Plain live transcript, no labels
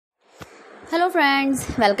Hello friends,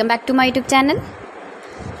 welcome back to my YouTube channel.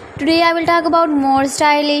 Today I will talk about more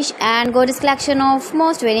stylish and gorgeous collection of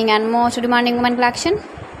most wearing and most demanding women collection.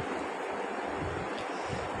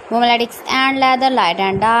 Women latex and leather, light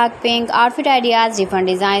and dark, pink, outfit ideas, different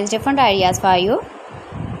designs, different ideas for you.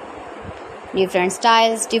 Different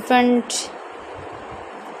styles, different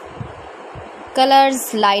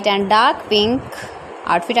colors, light and dark, pink,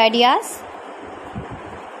 outfit ideas.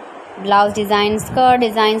 Blouse designs, skirt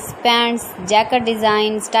designs, pants, jacket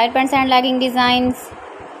designs, tight pants and legging designs,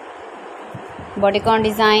 bodycon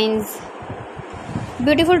designs,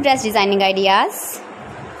 beautiful dress designing ideas.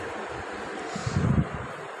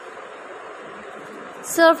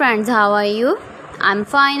 So friends, how are you? I'm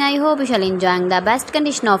fine. I hope you shall enjoying the best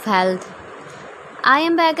condition of health. I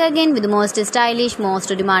am back again with the most stylish, most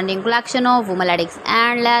demanding collection of women latex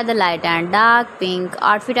and leather, light and dark, pink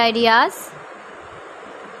outfit ideas.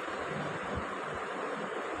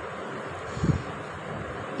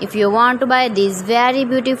 If you want to buy these very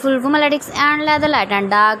beautiful women latex and leather, light and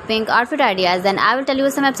dark, pink outfit ideas, then I will tell you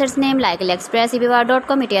some websites name like AliExpress,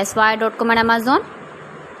 eBay.com, ETSY.com and Amazon.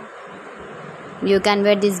 You can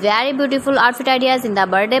wear these very beautiful outfit ideas in the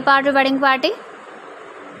birthday party, wedding party.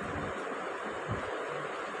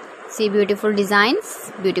 See beautiful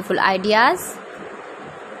designs, beautiful ideas.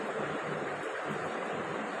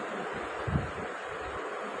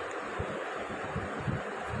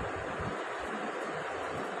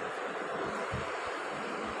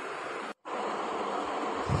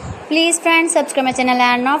 Please friends, subscribe my channel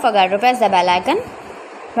and not forget to press the bell icon.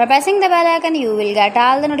 By pressing the bell icon, you will get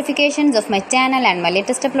all the notifications of my channel and my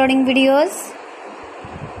latest uploading videos.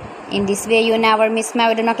 In this way, you never miss my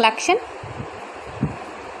video collection.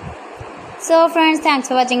 So friends, thanks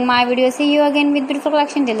for watching my video. See you again with beautiful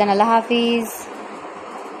collection. Till then, Allah Hafiz.